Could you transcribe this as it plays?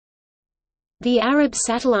The Arab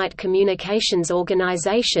Satellite Communications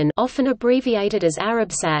Organization, often abbreviated as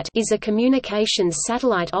Arabsat, is a communications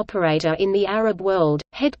satellite operator in the Arab world,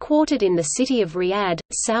 headquartered in the city of Riyadh,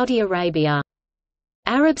 Saudi Arabia.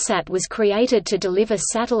 Arabsat was created to deliver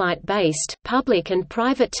satellite-based, public and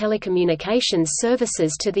private telecommunications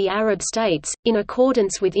services to the Arab states, in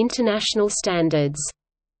accordance with international standards.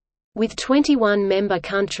 With 21 member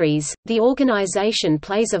countries, the organization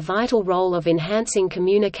plays a vital role of enhancing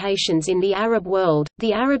communications in the Arab world.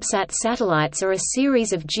 The Arabsat satellites are a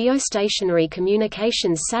series of geostationary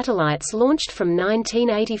communications satellites launched from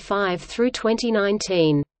 1985 through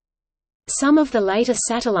 2019. Some of the later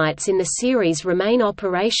satellites in the series remain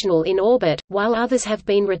operational in orbit, while others have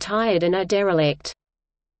been retired and are derelict.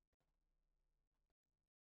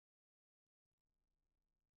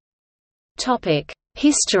 Topic: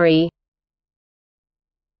 History.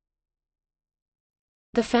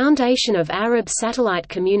 The foundation of Arab Satellite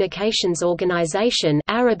Communications Organization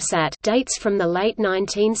 (Arabsat) dates from the late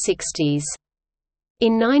 1960s.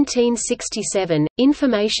 In 1967,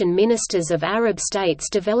 information ministers of Arab states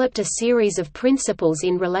developed a series of principles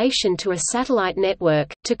in relation to a satellite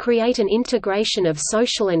network, to create an integration of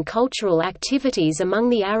social and cultural activities among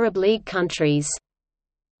the Arab League countries.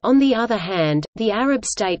 On the other hand, the Arab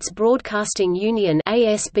States Broadcasting Union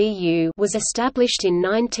 (ASBU) was established in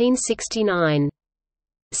 1969.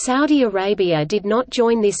 Saudi Arabia did not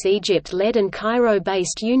join this Egypt-led and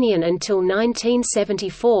Cairo-based union until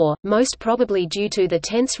 1974, most probably due to the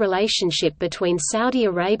tense relationship between Saudi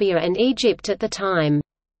Arabia and Egypt at the time.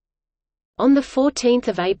 On 14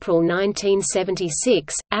 April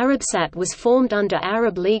 1976, Arabsat was formed under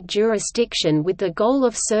Arab League jurisdiction with the goal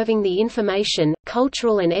of serving the information,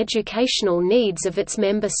 cultural and educational needs of its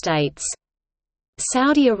member states.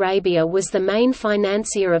 Saudi Arabia was the main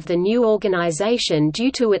financier of the new organization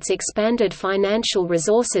due to its expanded financial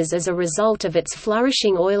resources as a result of its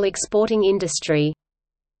flourishing oil exporting industry.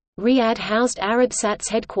 Riyadh housed Arabsat's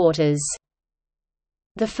headquarters.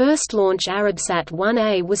 The first launch, Arabsat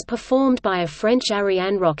 1A, was performed by a French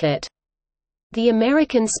Ariane rocket. The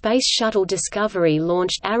American Space Shuttle Discovery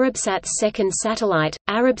launched Arabsat's second satellite,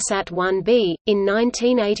 Arabsat 1B, in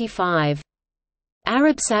 1985.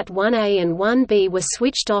 Arabsat 1A and 1B were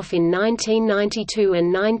switched off in 1992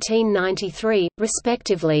 and 1993,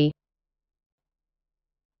 respectively.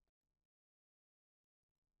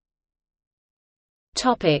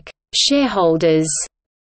 Shareholders.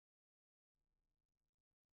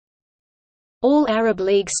 All Arab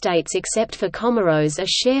League states except for Comoros are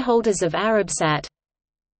shareholders of Arabsat.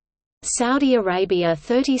 Saudi Arabia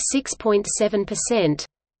 36.7%,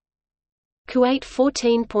 Kuwait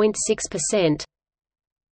 14.6%,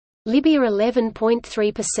 Libya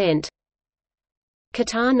 11.3%,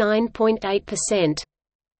 Qatar 9.8%,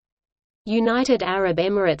 United Arab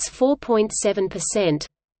Emirates 4.7%,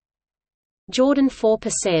 Jordan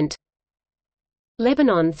 4%,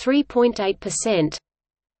 Lebanon 3.8%,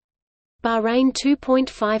 Bahrain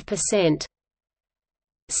 2.5%,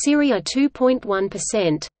 Syria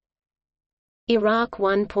 2.1%, Iraq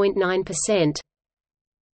 1.9%,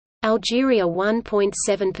 Algeria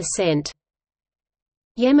 1.7%,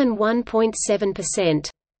 Yemen 1.7%,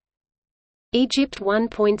 Egypt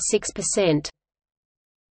 1.6%,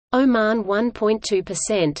 Oman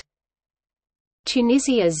 1.2%,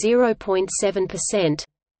 Tunisia 0.7%,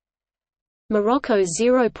 Morocco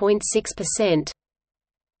 0.6%,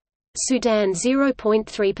 Sudan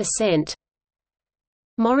 0.3%,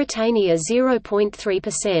 Mauritania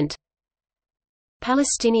 0.3%,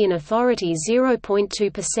 Palestinian Authority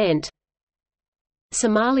 0.2%,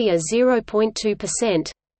 Somalia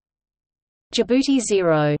 0.2%, Djibouti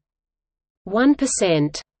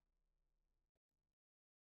 0.1%.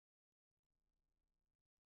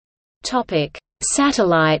 Topic: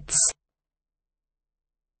 Satellites.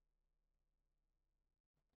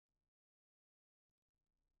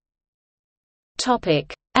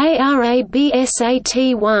 Topic: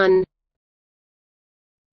 ARABSAT-1.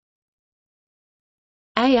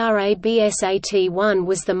 ARABSAT-1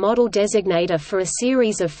 was the model designator for a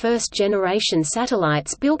series of first-generation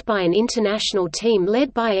satellites built by an international team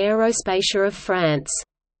led by Aérospatiale of France.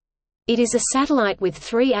 It is a satellite with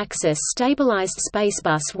 3-axis stabilized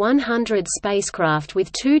Spacebus 100 spacecraft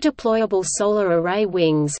with 2 deployable solar array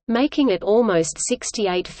wings, making it almost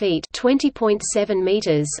 68 feet (20.7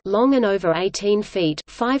 meters) long and over 18 feet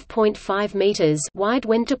 (5.5 meters) wide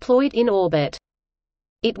when deployed in orbit.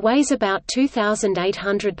 It weighs about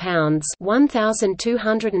 2,800 pounds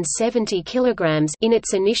 (1,270 kilograms) in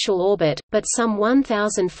its initial orbit, but some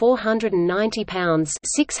 1,490 pounds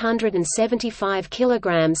 (675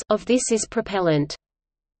 kilograms) of this is propellant.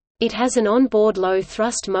 It has an onboard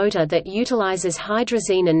low-thrust motor that utilizes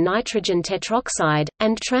hydrazine and nitrogen tetroxide,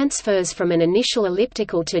 and transfers from an initial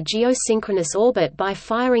elliptical to geosynchronous orbit by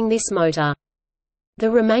firing this motor.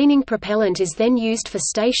 The remaining propellant is then used for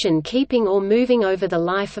station keeping or moving over the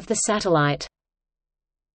life of the satellite.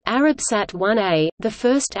 Arabsat-1A, the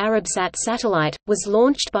first Arabsat satellite, was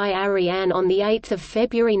launched by Ariane on 8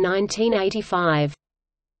 February 1985.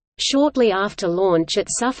 Shortly after launch it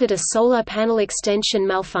suffered a solar panel extension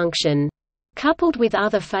malfunction. Coupled with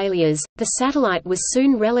other failures, the satellite was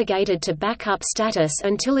soon relegated to backup status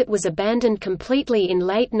until it was abandoned completely in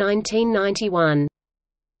late 1991.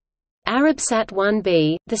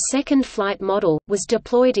 Arabsat-1B, the second flight model, was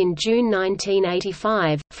deployed in June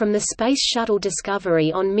 1985, from the Space Shuttle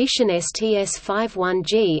Discovery on mission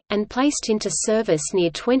STS-51G, and placed into service near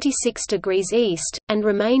 26 degrees east, and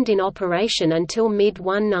remained in operation until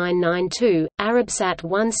mid-1992.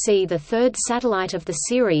 Arabsat-1C, the third satellite of the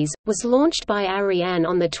series, was launched by Ariane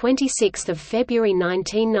on 26 February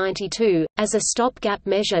 1992, as a stopgap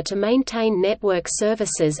measure to maintain network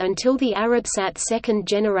services until the Arabsat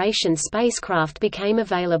second-generation spacecraft became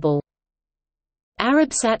available.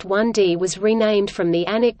 Arabsat-1D was renamed from the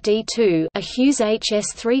Anik D2, a Hughes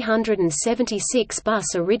HS-376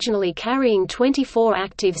 bus originally carrying 24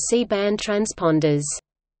 active C-band transponders.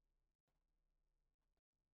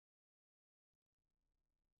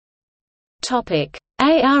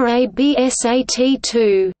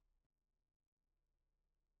 Arabsat-2.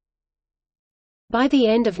 By the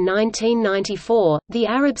end of 1994, the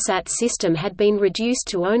Arabsat system had been reduced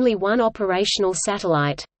to only one operational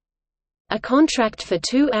satellite. A contract for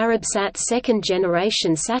 2 Arabsat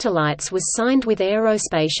second-generation satellites was signed with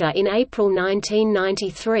Aerospatiale in April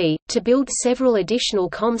 1993, to build several additional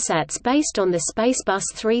ComSats based on the Spacebus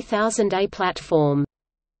 3000A platform.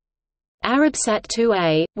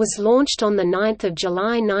 Arabsat-2A, was launched on 9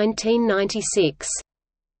 July 1996.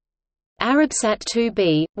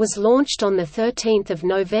 Arabsat-2B, was launched on 13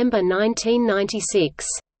 November 1996.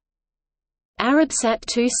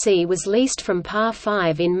 Arabsat-2C was leased from PAR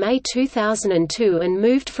 5 in May 2002 and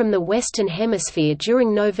moved from the Western Hemisphere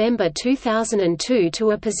during November 2002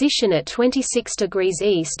 to a position at 26 degrees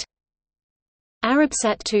east.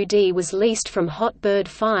 Arabsat-2D was leased from Hotbird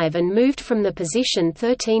 5 and moved from the position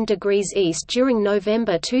 13 degrees east during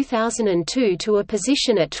November 2002 to a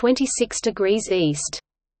position at 26 degrees east.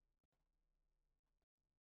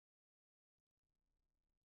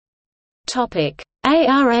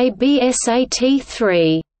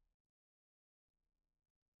 Arabsat-3.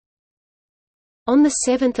 On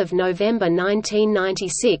 7 November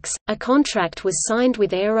 1996, a contract was signed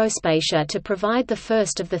with Aerospatiale to provide the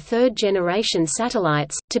first of the third-generation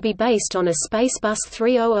satellites, to be based on a Spacebus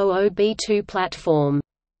 3000B2 platform.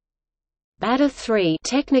 BADA-3,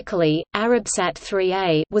 technically,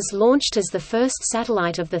 Arabsat-3A, was launched as the first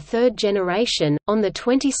satellite of the third generation, on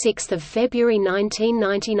 26 February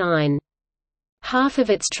 1999. Half of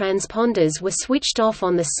its transponders were switched off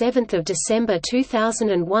on 7 December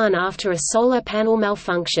 2001 after a solar panel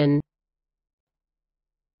malfunction.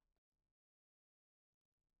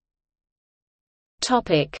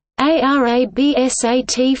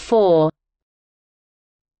 Arabsat-4.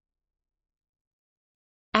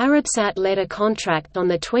 Arabsat led a contract on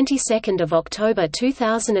the 22nd of October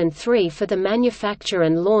 2003 for the manufacture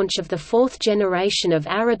and launch of the fourth generation of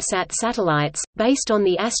Arabsat satellites, based on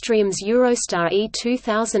the Astrium's Eurostar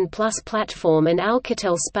E2000 Plus platform and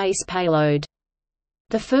Alcatel space payload.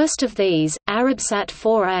 The first of these,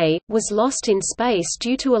 Arabsat-4A, was lost in space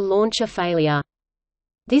due to a launcher failure.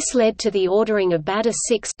 This led to the ordering of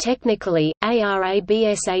BADA-6, technically,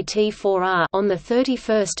 Arabsat-4R, on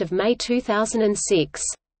 31 May 2006.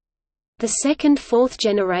 The second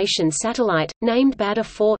fourth-generation satellite, named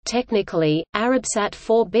BADA-4, technically,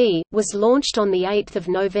 Arabsat-4B, was launched on 8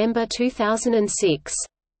 November 2006.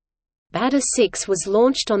 BADA-6 was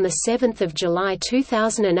launched on 7 July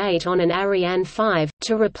 2008 on an Ariane 5,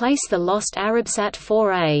 to replace the lost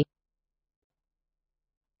Arabsat-4A.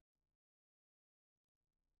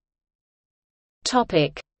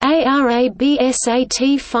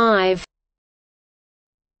 Arabsat-5.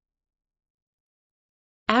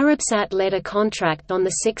 Arabsat led a contract on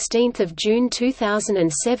 16 June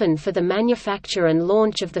 2007 for the manufacture and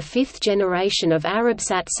launch of the fifth generation of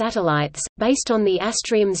Arabsat satellites, based on the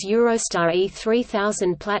Astrium's Eurostar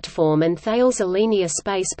E3000 platform and Thales Alenia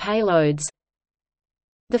space payloads.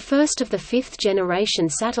 The first of the fifth-generation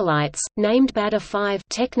satellites, named BADA-5,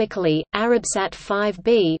 technically,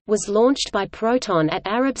 Arabsat-5B, was launched by Proton at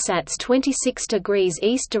Arabsat's 26 degrees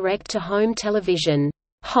east direct-to-home television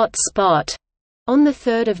hotspot on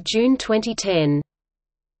 3 June 2010.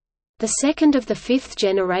 The second of the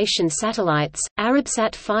fifth-generation satellites,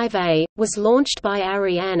 Arabsat 5A, was launched by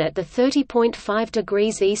Ariane at the 30.5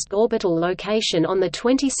 degrees east orbital location on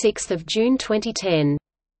 26 June 2010.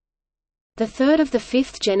 The third of the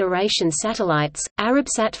fifth-generation satellites,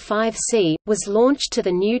 Arabsat 5C, was launched to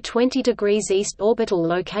the new 20 degrees east orbital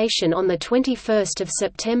location on 21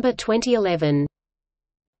 September 2011.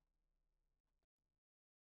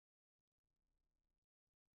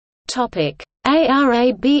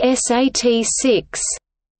 ARABSAT-6.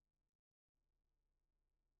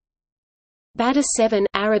 Badr-7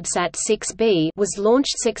 Arabsat 6B was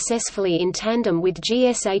launched successfully in tandem with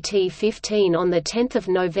GSAT-15 on 10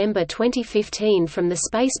 November 2015 from the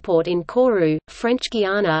spaceport in Kourou, French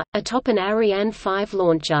Guiana, atop an Ariane 5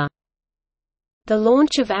 launcher. The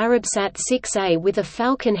launch of Arabsat 6A with a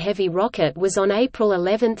Falcon Heavy rocket was on April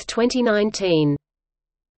 11, 2019.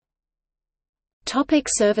 Topic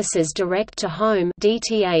services. Direct-to-home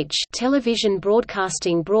 (DTH), television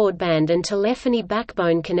broadcasting, broadband and telephony,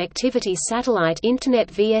 backbone connectivity, satellite internet,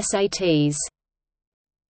 VSATs.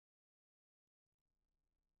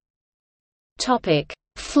 Topic: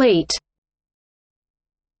 Fleet.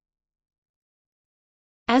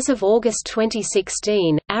 As of August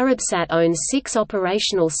 2016, Arabsat owns 6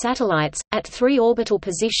 operational satellites, at 3 orbital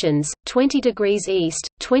positions, 20 degrees east,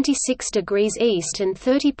 26 degrees east and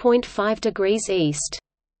 30.5 degrees east.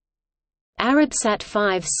 Arabsat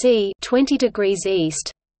 5C 20 degrees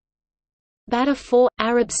east. Badr-4,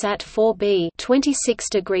 Arabsat 4B 26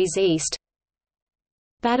 degrees east.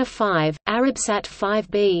 Badr-5, Arabsat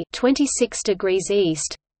 5B 26 degrees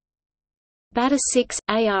east. Badr-6,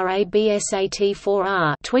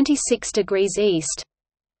 ARABSAT-4R 26 degrees east.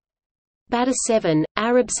 Badr-7,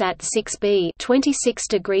 Arabsat 6B 26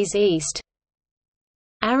 degrees east.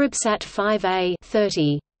 Arabsat 5A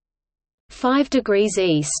 30.5 degrees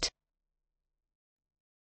east.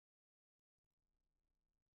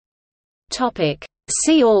 Topic: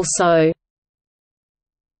 See also.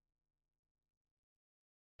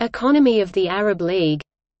 Economy of the Arab League.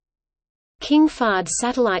 King Fahd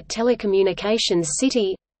Satellite Telecommunications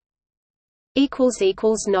City.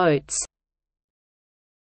 Notes